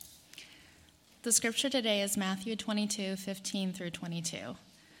The scripture today is Matthew 22:15 through 22.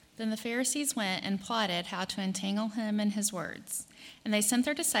 Then the Pharisees went and plotted how to entangle him in his words. And they sent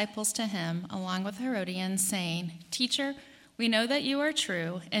their disciples to him, along with Herodians, saying, "Teacher, we know that you are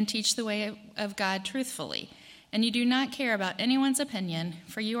true and teach the way of God truthfully, and you do not care about anyone's opinion,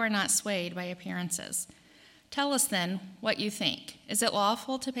 for you are not swayed by appearances. Tell us then what you think. Is it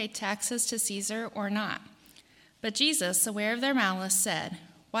lawful to pay taxes to Caesar or not?" But Jesus, aware of their malice, said,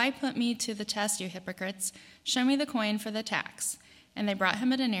 "Why put me to the test, you hypocrites? Show me the coin for the tax." And they brought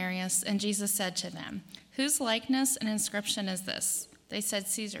him a denarius, and Jesus said to them, "Whose likeness and inscription is this?" They said,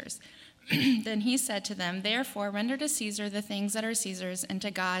 "Caesar's." Then he said to them, "Therefore render to Caesar the things that are Caesar's, and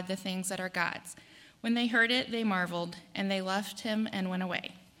to God the things that are God's." When they heard it, they marveled, and they left him and went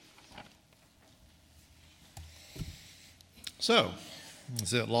away. So,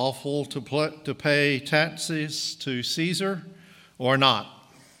 is it lawful to pay taxes to Caesar or not?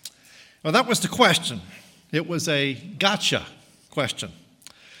 Well, that was the question. It was a gotcha question.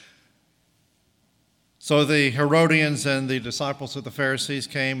 So the Herodians and the disciples of the Pharisees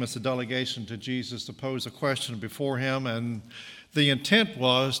came as a delegation to Jesus to pose a question before him, and the intent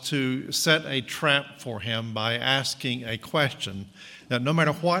was to set a trap for him by asking a question that no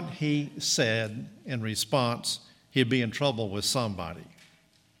matter what he said in response, he'd be in trouble with somebody.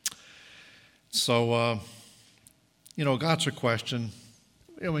 So, gotcha question.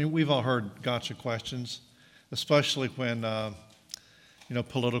 I mean, we've all heard gotcha questions, especially when,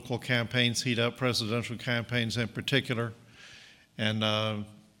 political campaigns heat up, presidential campaigns in particular. And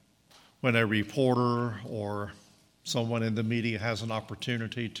when a reporter or someone in the media has an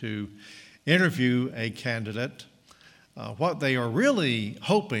opportunity to interview a candidate, what they are really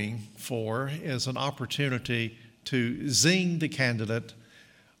hoping for is an opportunity to zing the candidate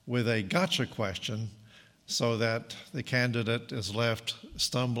with a gotcha question so that the candidate is left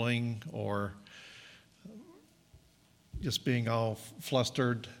stumbling or just being all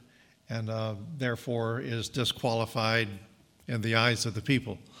flustered and therefore is disqualified in the eyes of the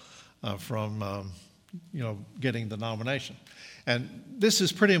people from getting the nomination. And this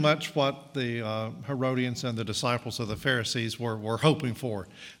is pretty much what the Herodians and the disciples of the Pharisees were hoping for,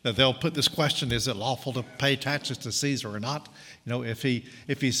 that they'll put this question, is it lawful to pay taxes to Caesar or not? If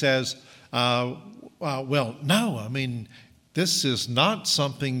he says, well, no, I mean, this is not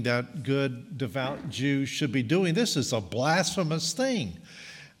something that good, devout Jews should be doing. This is a blasphemous thing.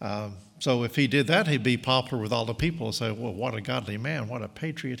 So if he did that, he'd be popular with all the people and say, well, what a godly man, what a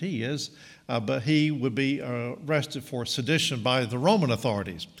patriot he is. But he would be arrested for sedition by the Roman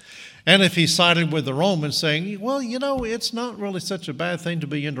authorities. And if he sided with the Romans saying, well, it's not really such a bad thing to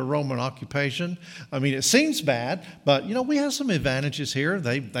be into Roman occupation. I mean, it seems bad, but, we have some advantages here.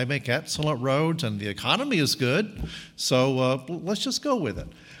 They make excellent roads and the economy is good. So let's just go with it.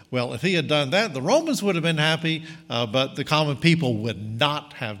 Well, if he had done that, the Romans would have been happy, but the common people would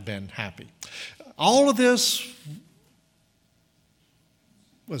not have been happy. All of this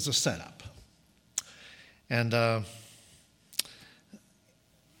was a setup. And, I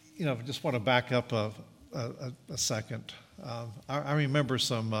just want to back up a second. I remember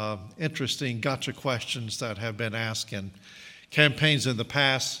some interesting gotcha questions that have been asked in campaigns in the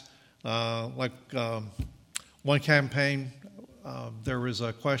past. One campaign, there was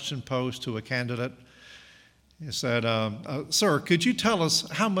a question posed to a candidate. It said, "Sir, could you tell us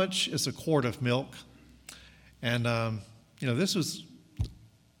how much is a quart of milk?" And, this was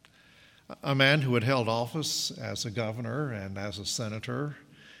a man who had held office as a governor and as a senator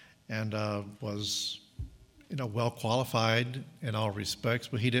and was, well qualified in all respects,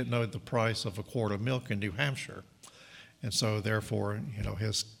 but he didn't know the price of a quart of milk in New Hampshire. And so therefore,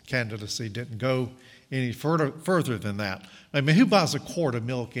 his candidacy didn't go any further than that. I mean, who buys a quart of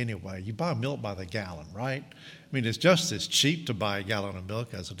milk anyway? You buy milk by the gallon, right? I mean, it's just as cheap to buy a gallon of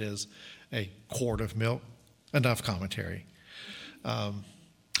milk as it is a quart of milk. Enough commentary.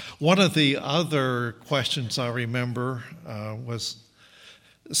 One of the other questions I remember was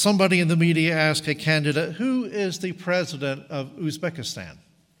somebody in the media asked a candidate, who is the president of Uzbekistan?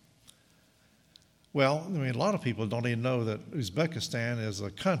 Well, a lot of people don't even know that Uzbekistan is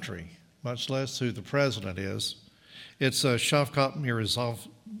a country, much less who the president is. It's Shavkat Mirziyoyev.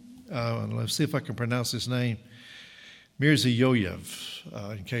 Let's see if I can pronounce his name.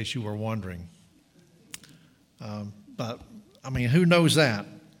 Mirziyoyev, in case you were wondering. But who knows that?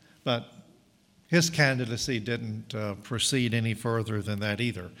 But his candidacy didn't proceed any further than that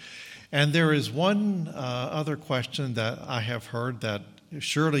either. And there is one other question that I have heard that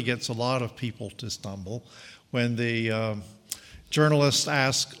surely gets a lot of people to stumble when the journalists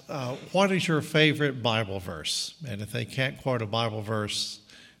ask, what is your favorite Bible verse? And if they can't quote a Bible verse,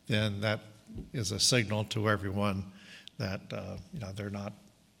 then that is a signal to everyone that they're not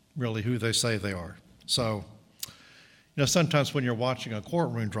really who they say they are. So, sometimes when you're watching a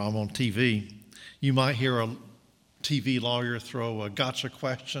courtroom drama on TV, you might hear a TV lawyer throw a gotcha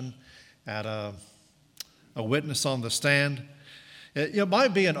question at a witness on the stand. It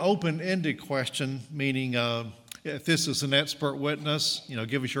might be an open-ended question, meaning if this is an expert witness,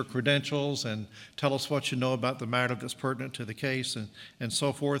 give us your credentials and tell us what you know about the matter that's pertinent to the case and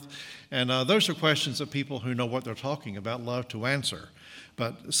so forth. And those are questions that people who know what they're talking about love to answer.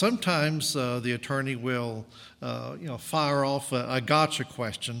 But sometimes the attorney will, fire off a gotcha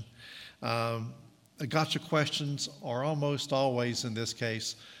question. Gotcha questions are almost always, in this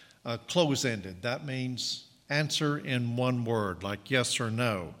case, close-ended. That means answer in one word, like yes or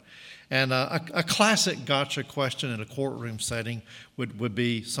no. And a classic gotcha question in a courtroom setting would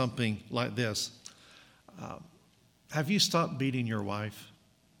be something like this. Have you stopped beating your wife?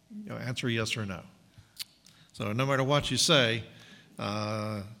 Answer yes or no. So no matter what you say,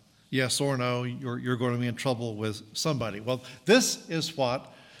 yes or no, you're going to be in trouble with somebody. Well, this is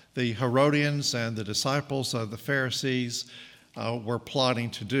what the Herodians and the disciples of the Pharisees were plotting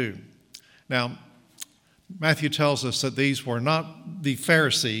to do. Now, Matthew tells us that these were not the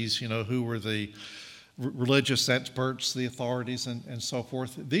Pharisees, who were the religious experts, the authorities, and so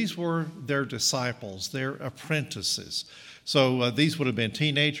forth. These were their disciples, their apprentices. So these would have been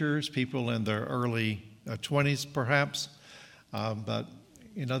teenagers, people in their early 20s perhaps. But,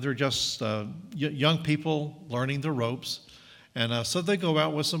 they're just young people learning the ropes. And so they go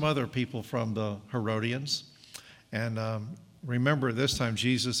out with some other people from the Herodians. And remember, this time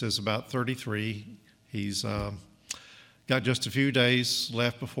Jesus is about 33. He's got just a few days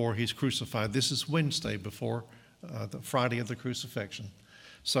left before he's crucified. This is Wednesday before the Friday of the crucifixion.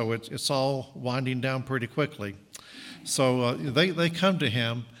 So it's all winding down pretty quickly. So they come to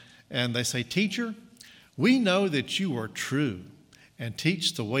him and they say, "Teacher, we know that you are true and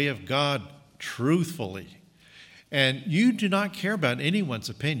teach the way of God truthfully. And you do not care about anyone's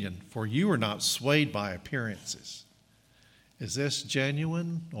opinion, for you are not swayed by appearances." Is this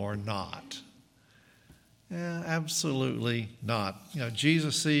genuine or not? Absolutely not.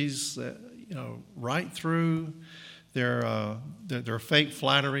 Jesus sees, right through their fake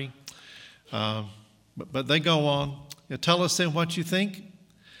flattery. But they go on. Tell us then what you think.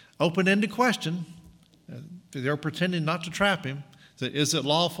 Open-ended question. They're pretending not to trap him. Is it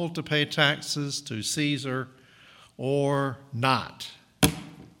lawful to pay taxes to Caesar or not?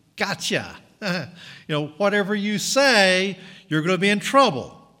 Gotcha. Whatever you say, you're going to be in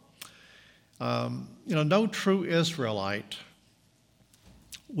trouble. No true Israelite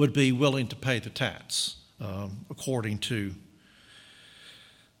would be willing to pay the tax, according to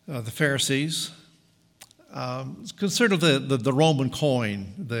the Pharisees. Consider the Roman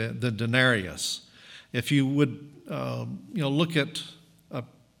coin, the denarius. If you would, look at a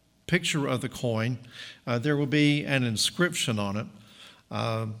picture of the coin, there will be an inscription on it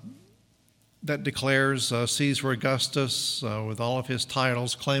that declares Caesar Augustus with all of his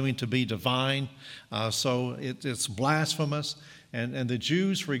titles claiming to be divine. So it's blasphemous. And the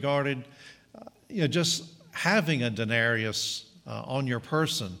Jews regarded just having a denarius on your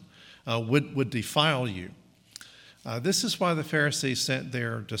person would defile you. This is why the Pharisees sent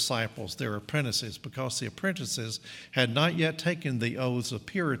their disciples, their apprentices, because the apprentices had not yet taken the oaths of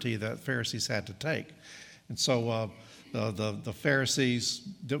purity that Pharisees had to take. And so the Pharisees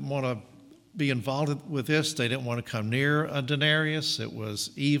didn't want to be involved with this. They didn't want to come near a denarius. It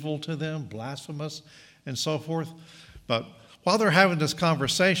was evil to them, blasphemous, and so forth. But while they're having this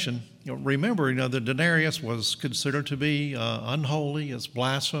conversation, remember, the denarius was considered to be unholy, it's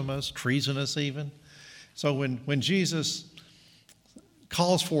blasphemous, treasonous even. So when Jesus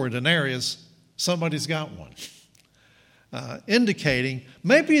calls for a denarius, somebody's got one, indicating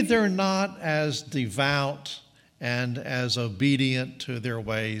maybe they're not as devout and as obedient to their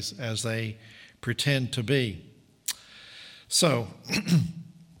ways as they pretend to be. So,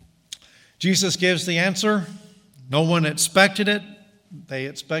 Jesus gives the answer. No one expected it. They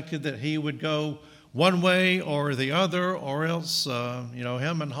expected that he would go one way or the other, or else,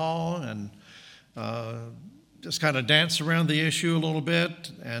 him and Hall and just kind of dance around the issue a little bit.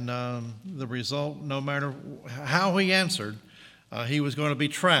 And the result, no matter how he answered, he was going to be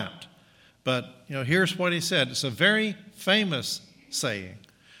trapped. But, here's what he said. It's a very famous saying.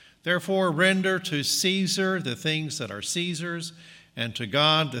 "Therefore, render to Caesar the things that are Caesar's, and to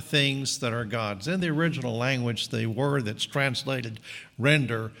God the things that are God's." In the original language, the word that's translated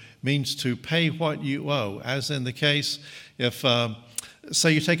render means to pay what you owe. As in the case, if,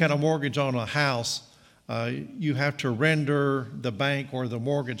 say you take out a mortgage on a house, you have to render the bank or the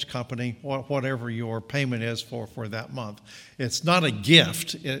mortgage company whatever your payment is for that month. It's not a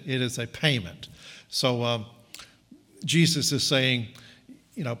gift, it is a payment. So Jesus is saying,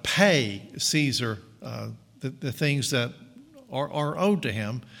 pay Caesar the things that are owed to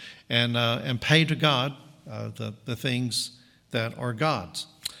him, and pay to God the things that are God's.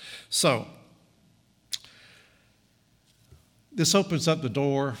 So this opens up the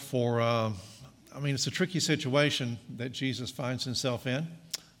door for, it's a tricky situation that Jesus finds himself in.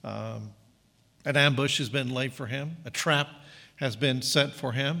 An ambush has been laid for him. A trap has been set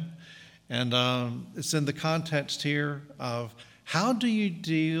for him. And it's in the context here of how do you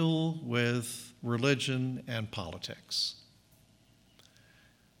deal with religion and politics?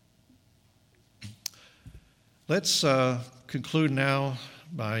 Let's conclude now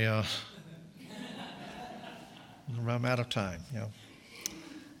by... I'm out of time.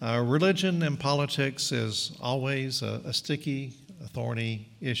 Religion and politics is always a sticky, a thorny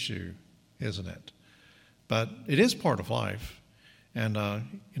issue, isn't it? But it is part of life. And,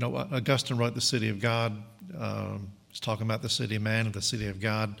 Augustine wrote The City of God. He's talking about the city of man and the city of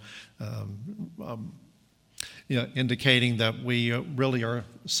God, indicating that we really are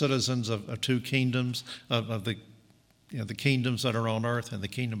citizens of two kingdoms, of the kingdoms that are on earth and the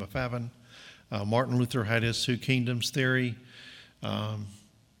kingdom of heaven. Martin Luther had his two kingdoms theory.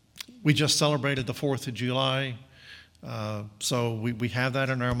 We just celebrated the 4th of July, so we have that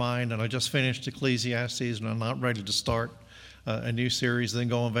in our mind. And I just finished Ecclesiastes, and I'm not ready to start a new series, then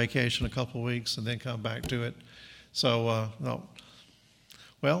go on vacation a couple of weeks, and then come back to it. So, no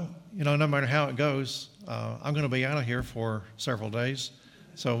matter how it goes, I'm going to be out of here for several days.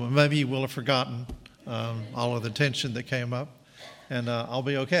 So maybe you will have forgotten all of the tension that came up, and I'll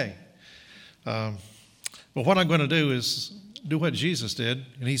be okay. But what I'm going to do is do what Jesus did,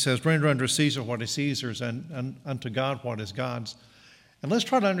 and he says, render unto Caesar what is Caesar's, and unto God what is God's. And let's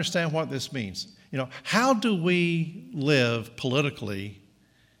try to understand what this means. How do we live politically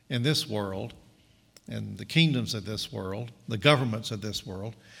in this world, and the kingdoms of this world, the governments of this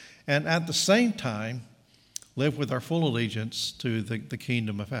world, and at the same time live with our full allegiance to the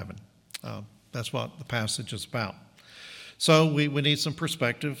kingdom of heaven? That's what the passage is about. So we need some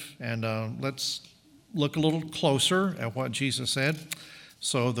perspective, and let's look a little closer at what Jesus said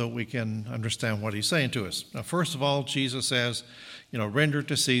so that we can understand what he's saying to us. Now, first of all, Jesus says, render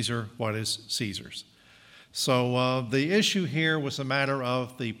to Caesar what is Caesar's. So the issue here was a matter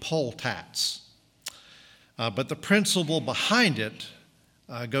of the poll tax. But the principle behind it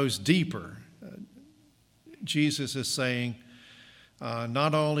goes deeper. Jesus is saying,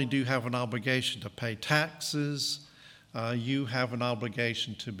 not only do you have an obligation to pay taxes, you have an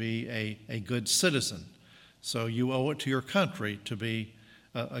obligation to be a good citizen. So you owe it to your country to be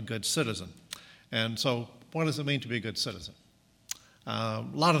a good citizen. And so what does it mean to be a good citizen? A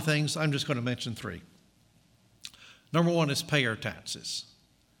lot of things. I'm just going to mention 3. Number 1 is pay your taxes.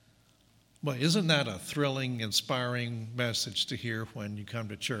 Well, isn't that a thrilling, inspiring message to hear when you come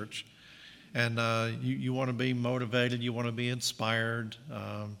to church? And you want to be motivated, you want to be inspired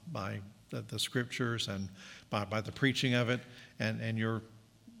by the scriptures and by the preaching of it, and your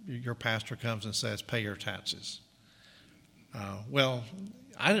pastor comes and says, pay your taxes. Well,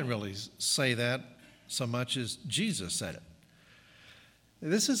 I didn't really say that so much as Jesus said it.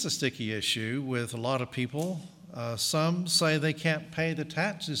 This is a sticky issue with a lot of people. Some say they can't pay the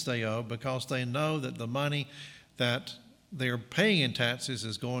taxes they owe because they know that the money that they're paying in taxes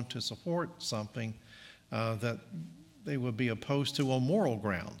is going to support something that they would be opposed to on moral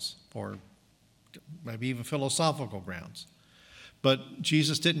grounds or maybe even philosophical grounds. But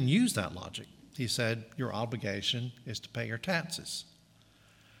Jesus didn't use that logic. He said, your obligation is to pay your taxes.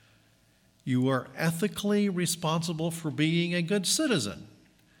 You are ethically responsible for being a good citizen,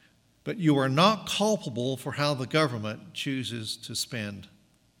 but you are not culpable for how the government chooses to spend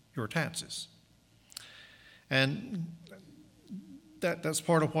your taxes. And that's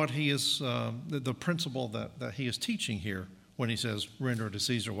part of what he is, the principle that he is teaching here when he says, render to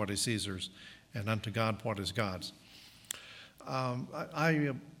Caesar what is Caesar's, and unto God what is God's.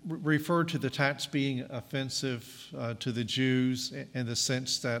 I refer to the tax being offensive to the Jews in the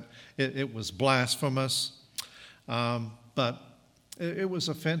sense that it was blasphemous, but it was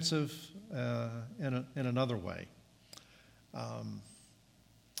offensive in another way.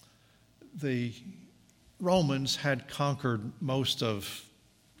 The Romans had conquered most of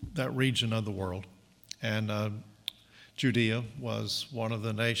that region of the world, and Judea was one of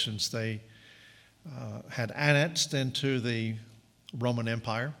the nations they had annexed into the Roman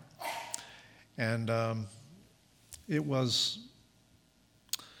Empire. And it was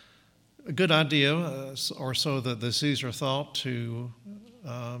a good idea, or so that the Caesar thought, to,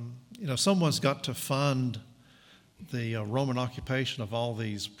 someone's got to fund the Roman occupation of all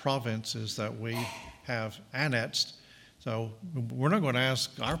these provinces that we have annexed. So we're not going to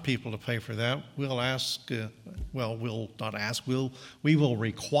ask our people to pay for that. We'll we will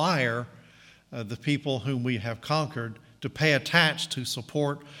require the people whom we have conquered to pay a tax to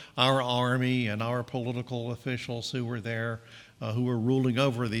support our army and our political officials who were there, who were ruling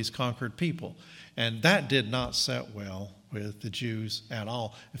over these conquered people. And that did not set well with the Jews at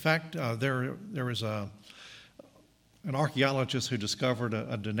all. In fact, there was an archaeologist who discovered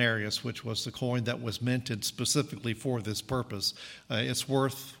a denarius, which was the coin that was minted specifically for this purpose. Its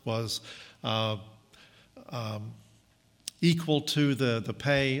worth was equal to the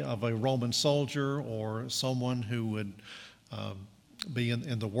pay of a Roman soldier or someone who would be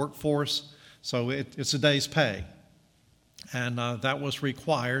in the workforce. So it's a day's pay. And that was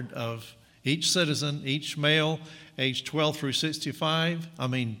required of each citizen, each male, aged 14 through 65,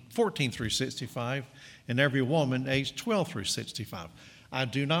 and every woman aged 12 through 65. I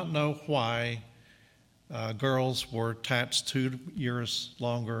do not know why girls were taxed 2 years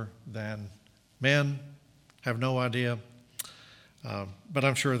longer than men. Have no idea. But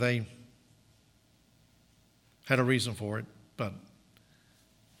I'm sure they had a reason for it, but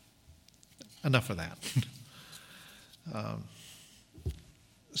enough of that.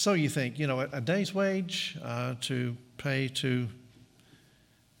 So you think, a day's wage to pay to,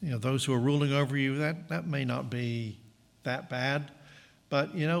 those who are ruling over you, that may not be that bad,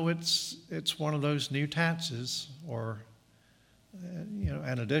 but, it's one of those new taxes, or,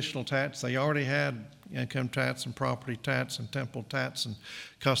 an additional tax. They already had income tax and property tax and temple tax and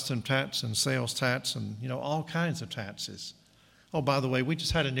custom tax and sales tax and, all kinds of taxes. Oh, by the way, we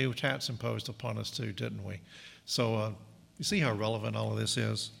just had a new tax imposed upon us too, didn't we? So you see how relevant all of this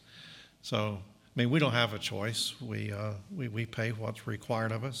is? So, we don't have a choice. We pay what's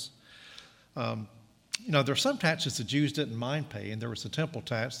required of us. There are some taxes the Jews didn't mind paying. There was the temple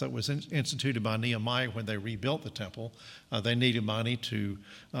tax that was instituted by Nehemiah when they rebuilt the temple. They needed money to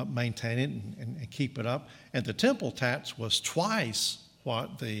maintain it and keep it up. And the temple tax was twice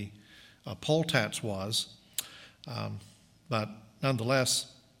what the poll tax was. But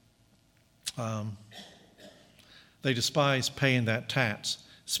nonetheless, they despised paying that tax.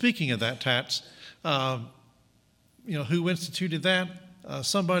 Speaking of that tax, who instituted that?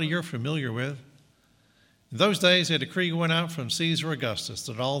 Somebody you're familiar with. In those days, a decree went out from Caesar Augustus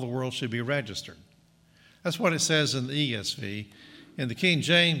that all the world should be registered. That's what it says in the ESV. In the King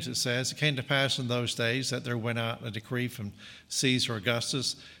James, it says, it came to pass in those days that there went out a decree from Caesar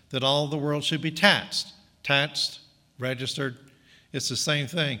Augustus that all the world should be taxed, registered. It's the same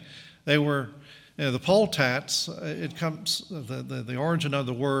thing. They were, the poll tax, it comes, the origin of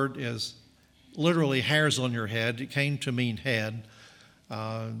the word is literally hairs on your head. It came to mean head.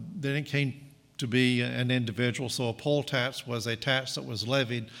 Then it came to be an individual. So a poll tax was a tax that was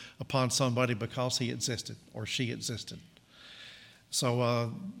levied upon somebody because he existed or she existed.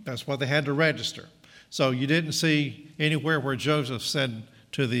 So that's why they had to register. So you didn't see anywhere where Joseph said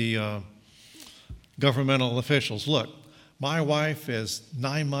to the governmental officials, look, my wife is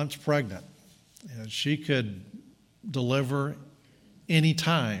 9 months pregnant. And she could deliver any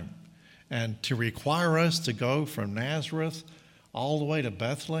time. And to require us to go from Nazareth all the way to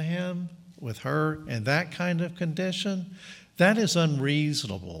Bethlehem with her in that kind of condition, that is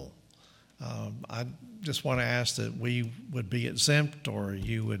unreasonable. I just want to ask that we would be exempt, or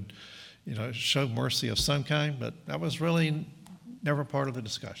you would, show mercy of some kind, but that was really never part of the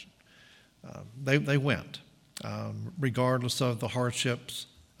discussion. They went, regardless of the hardships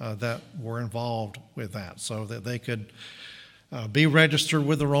that were involved with that, so that they could be registered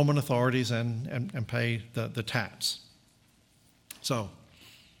with the Roman authorities and pay the tax. So,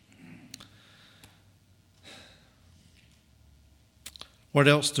 what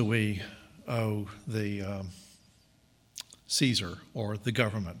else do we owe the Caesar or the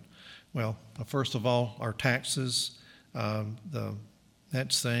government? Well, first of all, our taxes. The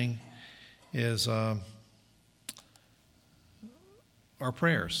next thing is our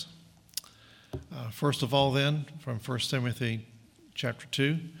prayers. First of all, then, from 1 Timothy chapter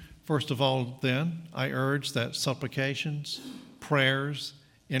 2, first of all, then, I urge that supplications, prayers,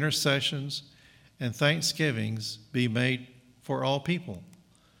 intercessions, and thanksgivings be made for all people,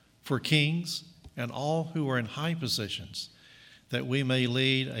 for kings and all who are in high positions, that we may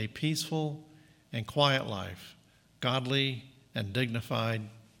lead a peaceful and quiet life, godly and dignified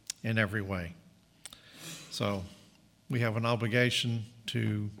in every way. So we have an obligation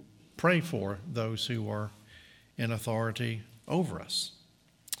to pray for those who are in authority over us.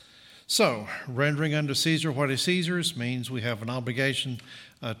 So, rendering unto Caesar what is Caesar's means we have an obligation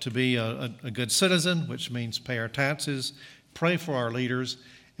to be a good citizen, which means pay our taxes, pray for our leaders,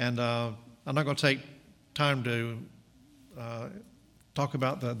 and I'm not going to take time to talk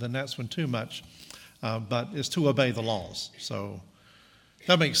about the next one too much, but it's to obey the laws. So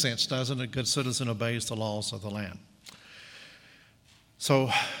that makes sense, doesn't it? A good citizen obeys the laws of the land. So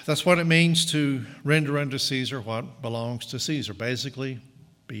that's what it means to render unto Caesar what belongs to Caesar. Basically,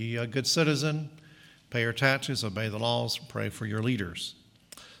 be a good citizen, pay your taxes, obey the laws, pray for your leaders.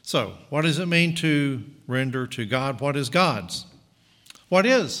 So, what does it mean to render to God what is God's? What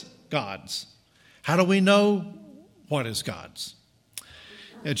is God's? How do we know what is God's?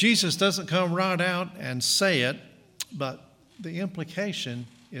 Now, Jesus doesn't come right out and say it, but the implication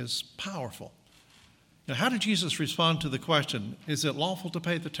is powerful. Now, how did Jesus respond to the question, is it lawful to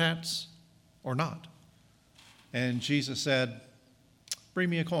pay the tax or not? And Jesus said, bring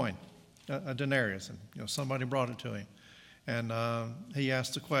me a coin, a denarius. And somebody brought it to him. And he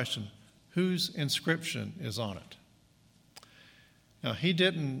asked the question, whose inscription is on it? Now, he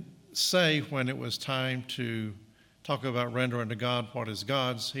didn't say when it was time to talk about rendering to God what is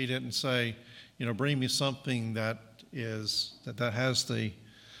God's, he didn't say, bring me something that has the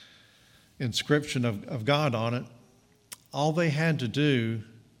inscription of God on it. All they had to do,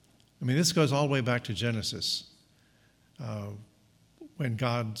 this goes all the way back to Genesis, when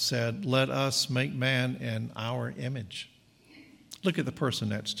God said, let us make man in our image. Look at the person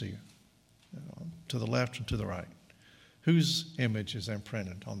next to you, to the left and to the right. Whose image is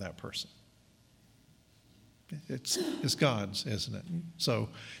imprinted on that person? It's God's, isn't it? So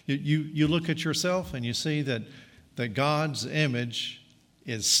you look at yourself and you see that God's image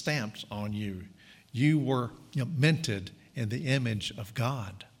is stamped on you. You were minted in the image of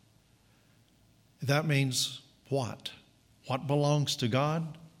God. That means what? What belongs to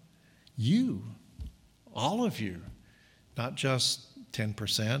God? You, all of you, not just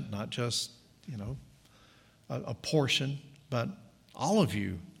 10%, not just, a portion, but all of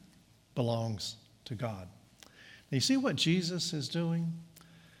you belongs to God. Now, you see what Jesus is doing?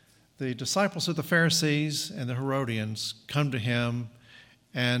 The disciples of the Pharisees and the Herodians come to him,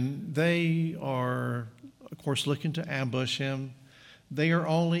 and they are, of course, looking to ambush him. They are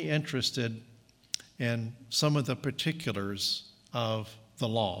only interested in some of the particulars of the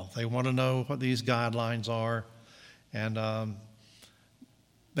law. They want to know what these guidelines are, and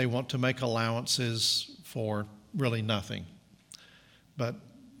they want to make allowances for really nothing. But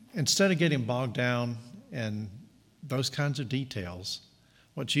instead of getting bogged down in those kinds of details,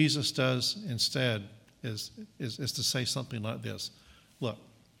 what Jesus does instead is to say something like this. Look,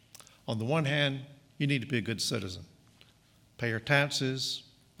 on the one hand, you need to be a good citizen. Pay your taxes,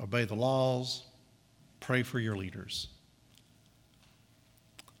 obey the laws, pray for your leaders.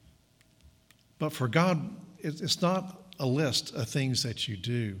 But for God, it's not a list of things that you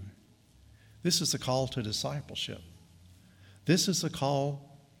do. This is a call to discipleship. This is a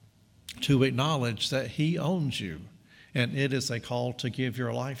call to acknowledge that he owns you, and it is a call to give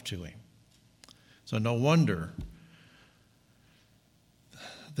your life to him. So no wonder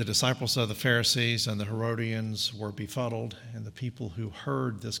the disciples of the Pharisees and the Herodians were befuddled, and the people who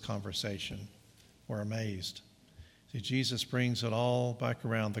heard this conversation were amazed. See, Jesus brings it all back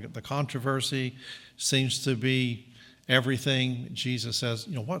around. The controversy seems to be everything. Jesus says,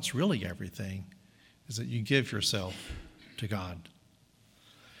 what's really everything is that you give yourself to God.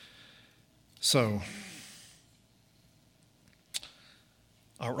 So,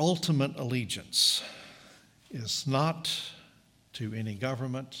 our ultimate allegiance is not to any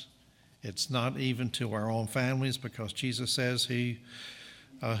government. It's not even to our own families, because Jesus says he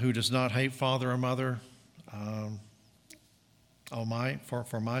who does not hate father or mother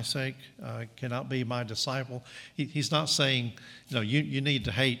for my sake cannot be my disciple. He's not saying, you need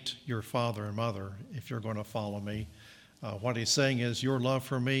to hate your father and mother if you're going to follow me. What he's saying is your love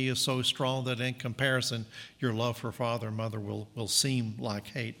for me is so strong that in comparison, your love for father and mother will seem like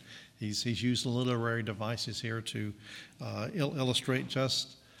hate. He's used literary devices here to illustrate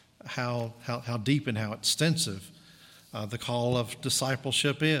just how deep and how extensive the call of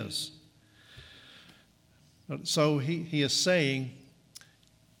discipleship is. So he is saying,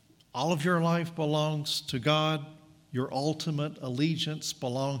 all of your life belongs to God. Your ultimate allegiance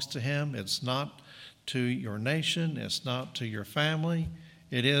belongs to him. It's not to your nation. It's not to your family.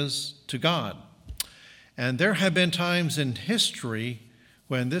 It is to God. And there have been times in history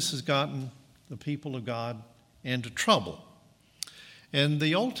when this has gotten the people of God into trouble. In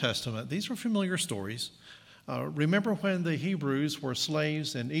the Old Testament, these are familiar stories. Remember when the Hebrews were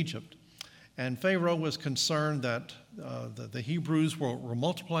slaves in Egypt, And Pharaoh was concerned that the Hebrews were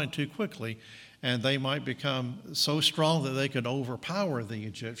multiplying too quickly, and they might become so strong that they could overpower the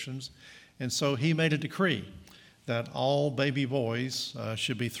Egyptians. And so he made a decree that all baby boys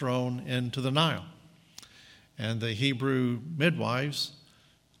should be thrown into the Nile. And the Hebrew midwives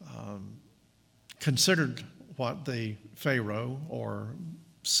considered what the Pharaoh or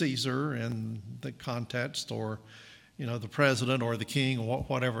Caesar in the context, or the president or the king, or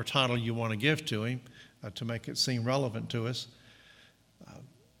whatever title you want to give to him to make it seem relevant to us.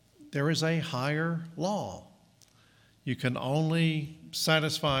 There is a higher law. You can only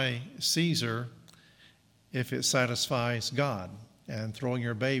satisfy Caesar if it satisfies God. And throwing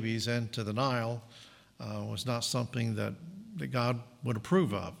your babies into the Nile was not something that God would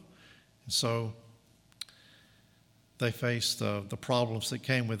approve of. And so they faced the problems that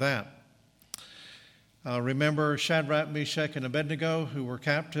came with that. Remember Shadrach, Meshach, and Abednego, who were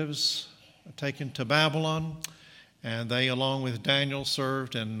captives taken to Babylon, and they, along with Daniel,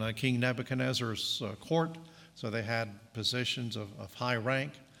 served in King Nebuchadnezzar's court, so they had positions of high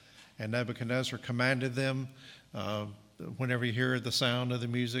rank, and Nebuchadnezzar commanded them, whenever you hear the sound of the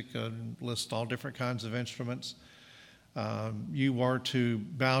music, list all different kinds of instruments, you are to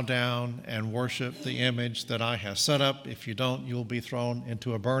bow down and worship the image that I have set up. If you don't, you'll be thrown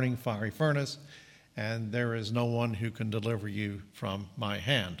into a burning fiery furnace, and there is no one who can deliver you from my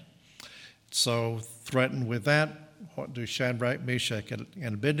hand. So, threatened with that, what do Shadrach, Meshach,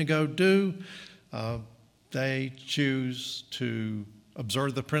 and Abednego do? They choose to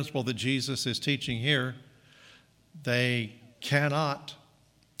observe the principle that Jesus is teaching here. They cannot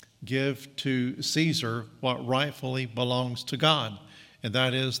give to Caesar what rightfully belongs to God, and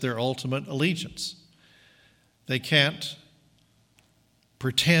that is their ultimate allegiance. They can't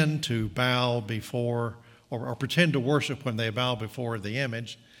pretend to bow before or pretend to worship when they bow before the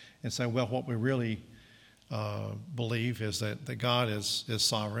image and say, well, what we really believe is that God is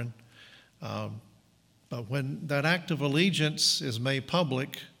sovereign. But when that act of allegiance is made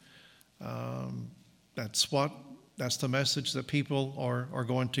public, that's the message that people are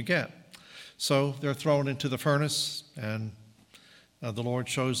going to get. So they're thrown into the furnace, and the Lord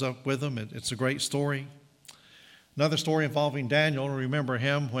shows up with them. It's a great story. Another story involving Daniel. Remember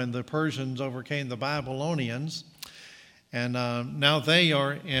him when the Persians overcame the Babylonians, and now they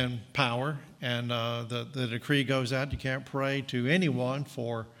are in power, and the decree goes out, you can't pray to anyone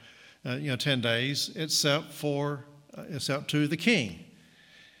for 10 days except to the king.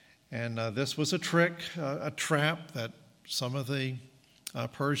 And this was a trick, a trap that some of the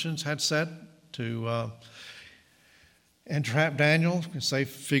Persians had set to entrap Daniel, because they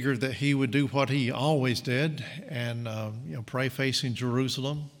figured that he would do what he always did and pray facing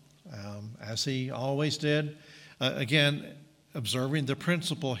Jerusalem, as he always did. Again, observing the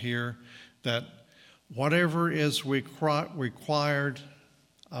principle here that whatever is required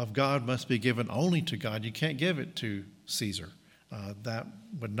of God must be given only to God. You can't give it to Caesar. That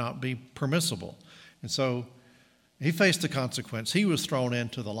would not be permissible. And so he faced the consequence. He was thrown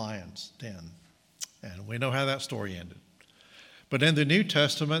into the lion's den. And we know how that story ended. But in the New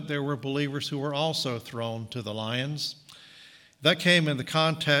Testament, there were believers who were also thrown to the lions. That came in the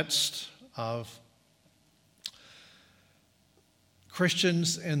context of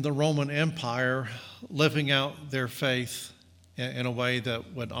Christians in the Roman Empire living out their faith in a way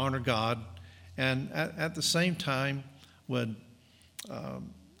that would honor God, and at the same time would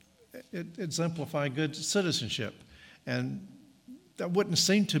exemplify good citizenship. And that wouldn't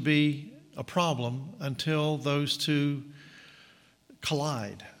seem to be a problem until those two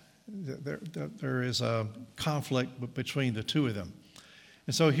collide. There is a conflict between the two of them.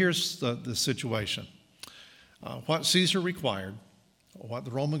 And so here's the situation. What Caesar required, what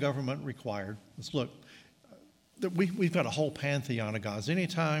the Roman government required, is look, we've got a whole pantheon of gods.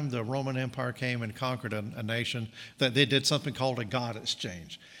 Anytime the Roman Empire came and conquered a nation, that they did something called a god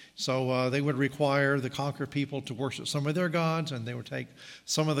exchange. So they would require the conquered people to worship some of their gods, and they would take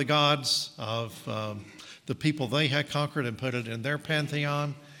some of the gods of the people they had conquered and put it in their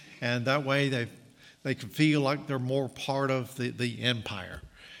pantheon, and that way they could feel like they're more part of the empire.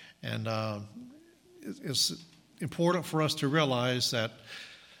 And it's important for us to realize that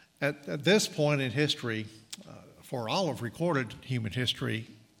at this point in history, for all of recorded human history,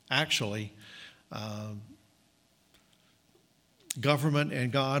 actually, government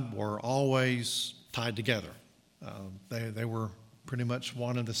and God were always tied together. They were pretty much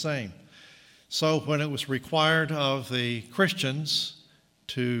one and the same. So when it was required of the Christians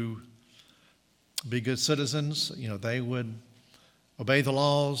to be good citizens, they would obey the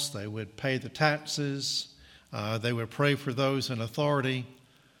laws, they would pay the taxes, they would pray for those in authority.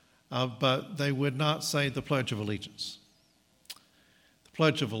 but they would not say the Pledge of Allegiance. The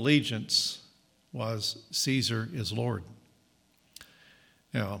Pledge of Allegiance was Caesar is Lord.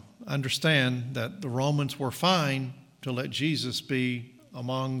 Now, understand that the Romans were fine to let Jesus be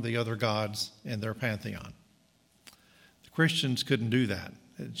among the other gods in their pantheon. The Christians couldn't do that.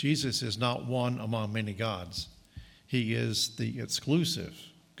 Jesus is not one among many gods. He is the exclusive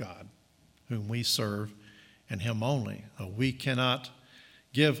God whom we serve, and him only. We cannot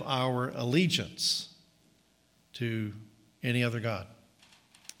give our allegiance to any other god.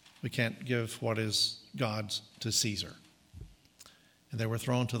 We can't give what is God's to Caesar. And they were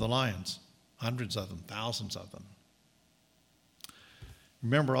thrown to the lions, hundreds of them, thousands of them.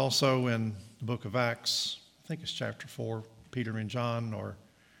 Remember also in the book of Acts, I think it's chapter 4, Peter and John are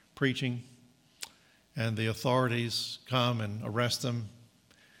preaching, and the authorities come and arrest them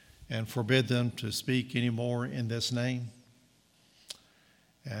and forbid them to speak anymore in this name.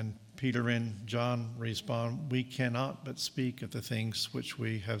 And Peter and John respond, we cannot but speak of the things which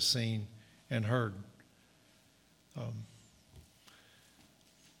we have seen and heard.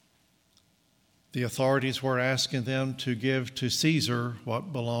 The authorities were asking them to give to Caesar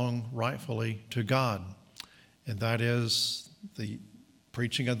what belonged rightfully to God, and that is the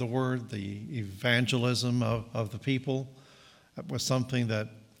preaching of the word, the evangelism of the people. That was something that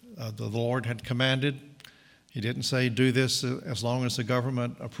the Lord had commanded. He didn't say do this as long as the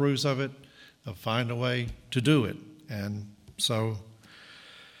government approves of it. They'll find a way to do it. And so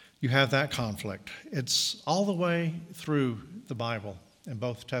you have that conflict. It's all the way through the Bible in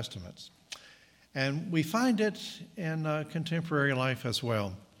both Testaments. And we find it in contemporary life as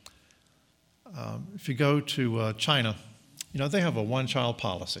well. If you go to China, they have a one-child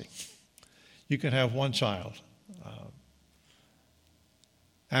policy. You can have one child.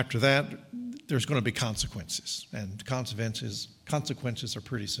 After that, there's going to be consequences, and consequences are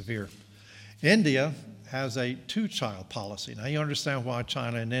pretty severe. India has a two-child policy. Now, you understand why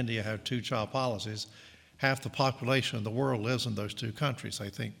China and India have two-child policies. Half the population of the world lives in those two countries. They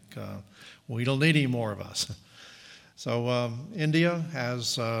think, we don't need any more of us. So India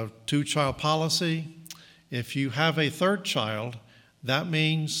has a two-child policy. If you have a third child, that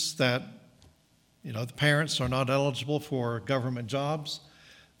means that, the parents are not eligible for government jobs.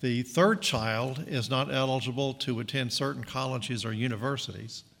 The third child is not eligible to attend certain colleges or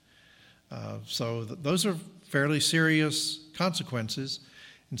universities. So those are fairly serious consequences.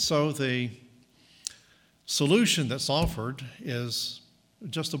 And so the solution that's offered is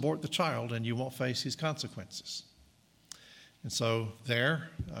just abort the child and you won't face these consequences. And so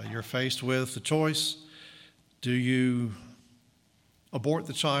you're faced with the choice. Do you abort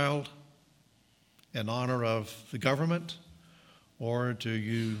the child in honor of the government, or do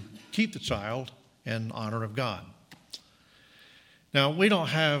you keep the child in honor of God? Now, we don't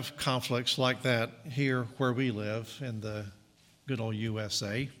have conflicts like that here where we live in the good old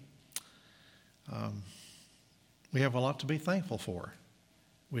USA. We have a lot to be thankful for.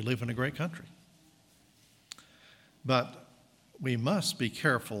 We live in a great country. But we must be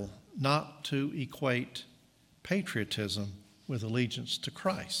careful not to equate patriotism with allegiance to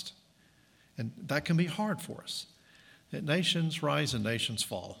Christ. And that can be hard for us. That nations rise and nations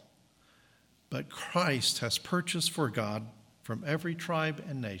fall. But Christ has purchased for God from every tribe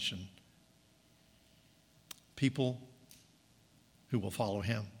and nation people who will follow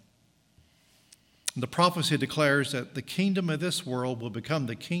him. The prophecy declares that the kingdom of this world will become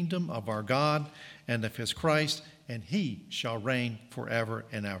the kingdom of our God and of his Christ, and he shall reign forever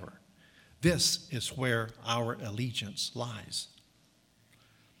and ever. This is where our allegiance lies.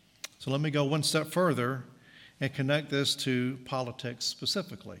 So let me go one step further and connect this to politics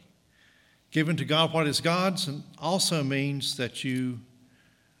specifically. Giving to God what is God's also means that you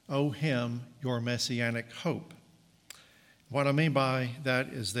owe him your messianic hope. What I mean by that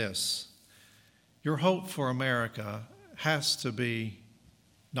is this. Your hope for America has to be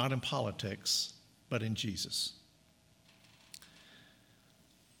not in politics, but in Jesus.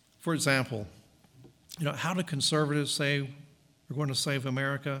 For example, how do conservatives say we're going to save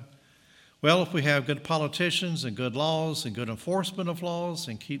America? Well, if we have good politicians and good laws and good enforcement of laws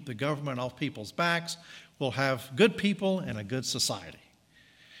and keep the government off people's backs, we'll have good people and a good society.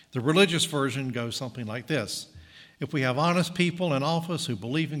 The religious version goes something like this. If we have honest people in office who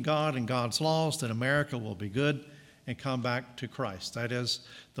believe in God and God's laws, then America will be good and come back to Christ. That is,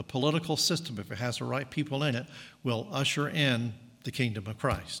 the political system, if it has the right people in it, will usher in the kingdom of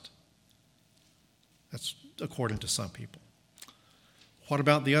Christ. That's according to some people. What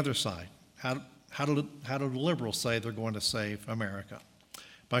about the other side? How do the liberals say they're going to save America?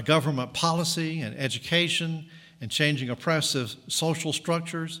 By government policy and education and changing oppressive social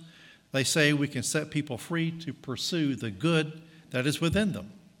structures, They say we can set people free to pursue the good that is within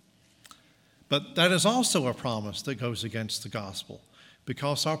them. But that is also a promise that goes against the gospel,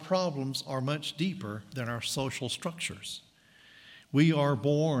 because our problems are much deeper than our social structures. We are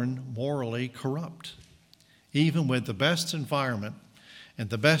born morally corrupt. Even with the best environment and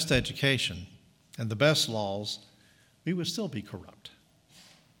the best education and the best laws, we would still be corrupt.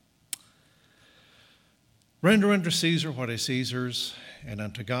 Render unto Caesar what is Caesar's, and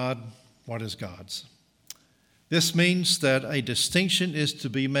unto God what is God's. This means that a distinction is to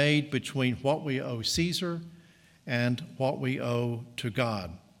be made between what we owe Caesar and what we owe to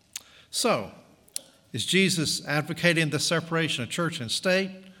God. So, is Jesus advocating the separation of church and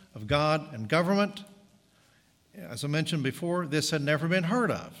state, of God and government? As I mentioned before, this had never been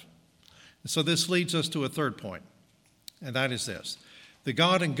heard of. So this leads us to a third point, and that is this. The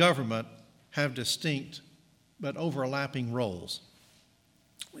God and government have distinct but overlapping roles.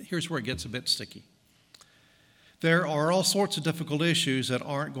 Here's where it gets a bit sticky. There are all sorts of difficult issues that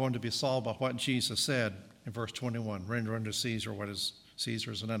aren't going to be solved by what Jesus said in verse 21, render unto Caesar what is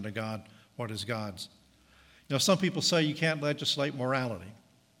Caesar's, and unto God what is God's. You know, some people say you can't legislate morality.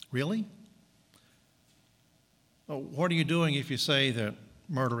 Really? Well, what are you doing if you say that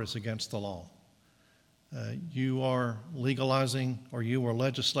murder is against the law? You are legalizing, or you are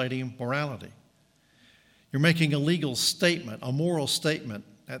legislating morality. You're making a legal statement, a moral statement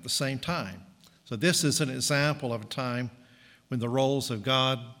at the same time. So this is an example of a time when the roles of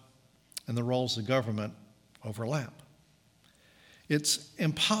God and the roles of government overlap. It's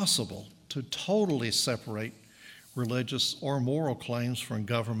impossible to totally separate religious or moral claims from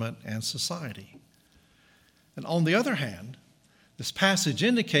government and society. And on the other hand, this passage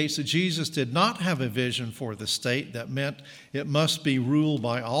indicates that Jesus did not have a vision for the state that meant it must be ruled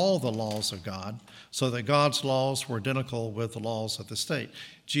by all the laws of God, so that God's laws were identical with the laws of the state.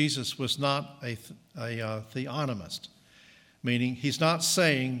 Jesus was not a theonomist, meaning he's not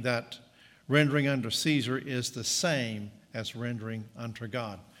saying that rendering unto Caesar is the same as rendering unto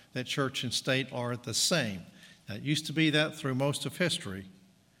God, that church and state are the same. Now, it used to be that through most of history,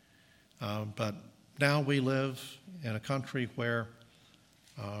 but now we live in a country where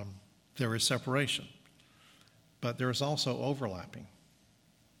there is separation, but there is also overlapping.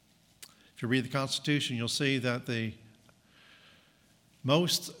 If you read the Constitution, you'll see that the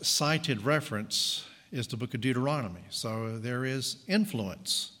most cited reference is the book of Deuteronomy. So there is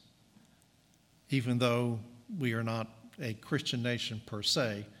influence, even though we are not a Christian nation per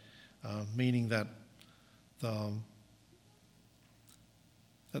se, meaning that the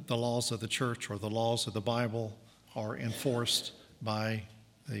laws of the church or the laws of the Bible are enforced by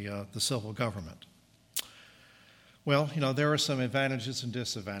the civil government. Well, you know, there are some advantages and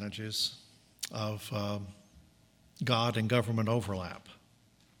disadvantages of God and government overlap.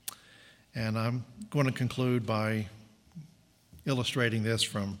 And I'm going to conclude by illustrating this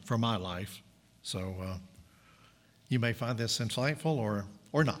from my life. So you may find this insightful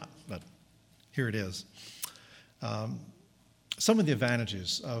or not, but here it is. Some of the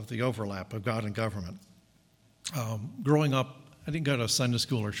advantages of the overlap of God and government. Growing up, I didn't go to Sunday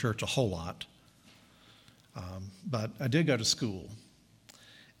school or church a whole lot, but I did go to school.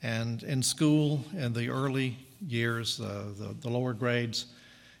 And in school, in the early years, the lower grades,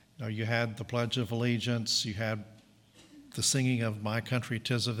 you know, you had the Pledge of Allegiance, you had the singing of My Country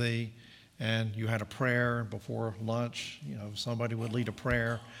 'Tis of Thee, and you had a prayer before lunch. You know, somebody would lead a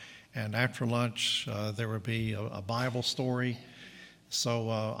prayer, and after lunch, there would be a Bible story. So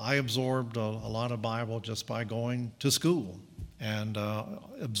I absorbed a lot of Bible just by going to school and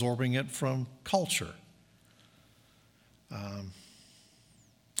absorbing it from culture.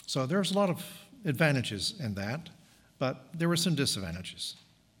 So there's a lot of advantages in that, but there were some disadvantages.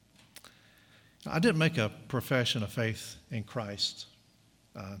 I didn't make a profession of faith in Christ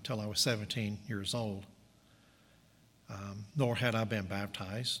until I was 17 years old, nor had I been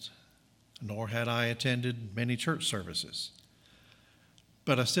baptized, nor had I attended many church services.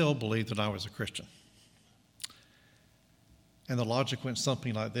 But I still believed that I was a Christian. And the logic went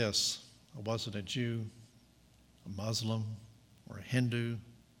something like this. I wasn't a Jew, a Muslim, or a Hindu,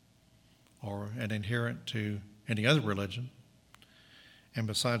 or an adherent to any other religion. And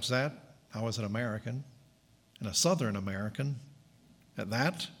besides that, I was an American, and a Southern American at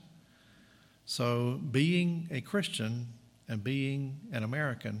that. So being a Christian and being an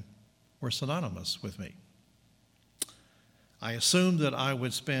American were synonymous with me. I assumed that I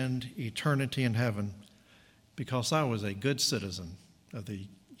would spend eternity in heaven because I was a good citizen of the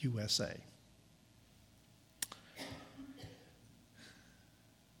USA.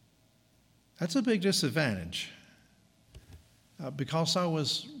 That's a big disadvantage. because I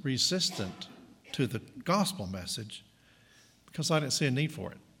was resistant to the gospel message, because I didn't see a need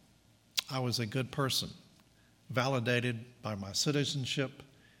for it. I was a good person, validated by my citizenship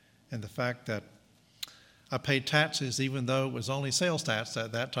and the fact that I paid taxes even though it was only sales tax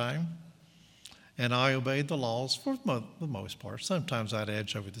at that time, and I obeyed the laws for the most part. Sometimes I'd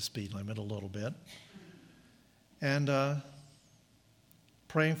edge over the speed limit a little bit. And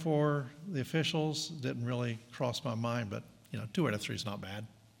praying for the officials didn't really cross my mind, but 2 out of 3 is not bad.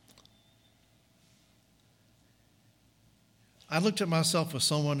 I looked at myself as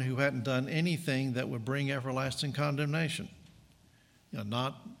someone who hadn't done anything that would bring everlasting condemnation.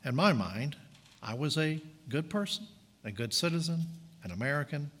 Not in my mind. I was a good person, a good citizen, an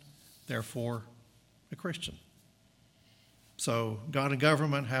American, therefore a Christian. So God and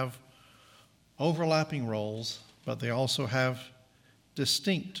government have overlapping roles, but they also have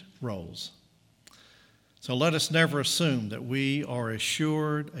distinct roles. So let us never assume that we are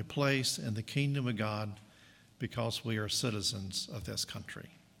assured a place in the kingdom of God because we are citizens of this country.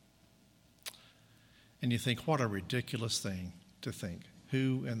 And you think, what a ridiculous thing to think.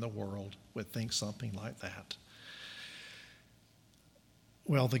 Who in the world would think something like that?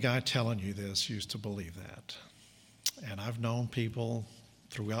 Well, the guy telling you this used to believe that. And I've known people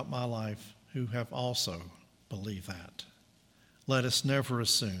throughout my life who have also believed that. Let us never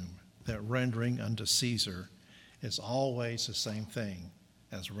assume that rendering unto Caesar is always the same thing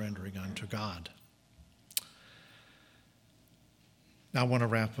as rendering unto God. Now I want to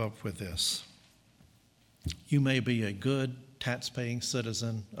wrap up with this. You may be a good tax-paying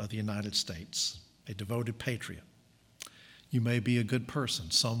citizen of the United States, a devoted patriot. You may be a good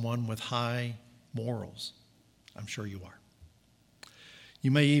person, someone with high morals. I'm sure you are.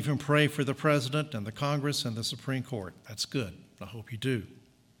 You may even pray for the president and the Congress and the Supreme Court. That's good. I hope you do.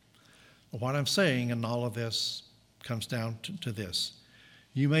 But what I'm saying in all of this comes down to this.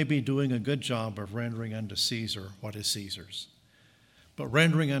 You may be doing a good job of rendering unto Caesar what is Caesar's. But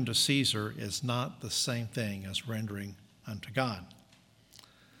rendering unto Caesar is not the same thing as rendering unto God.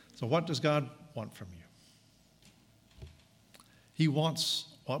 So what does God want from you? He wants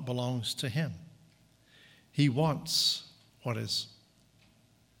what belongs to him. He wants what his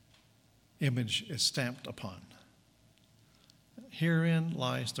image is stamped upon. Herein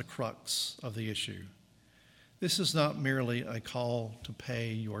lies the crux of the issue. This is not merely a call to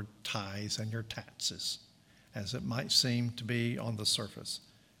pay your tithes and your taxes, as it might seem to be on the surface.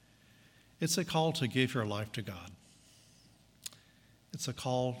 It's a call to give your life to God. It's a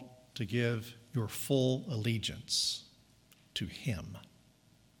call to give your full allegiance to him.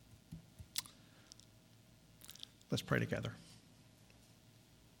 Let's pray together.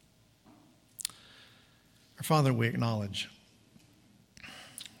 Our Father, we acknowledge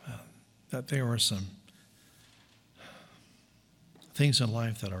that there are some things in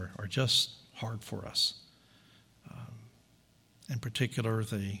life that are just hard for us. In particular,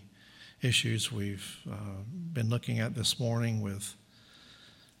 the issues we've been looking at this morning with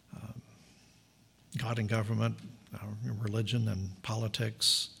God and government, religion and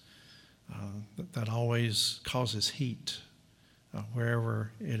politics, that always causes heat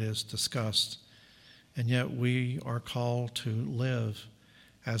wherever it is discussed. And yet we are called to live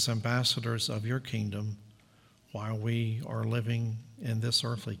as ambassadors of your kingdom while we are living in this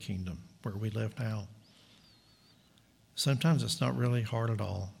earthly kingdom where we live now. Sometimes it's not really hard at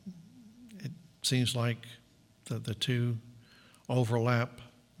all. It seems like the two overlap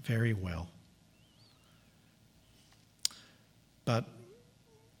very well. But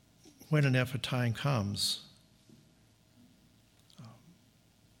when and if a time comes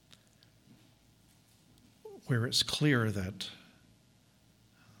where it's clear that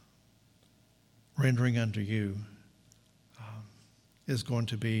rendering unto you is going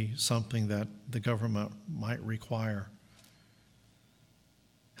to be something that the government might require,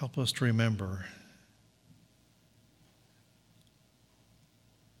 help us to remember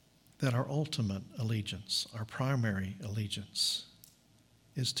that our ultimate allegiance, our primary allegiance,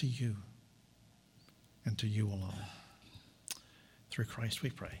 is to you and to you alone. Through Christ we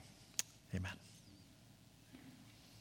pray. Amen.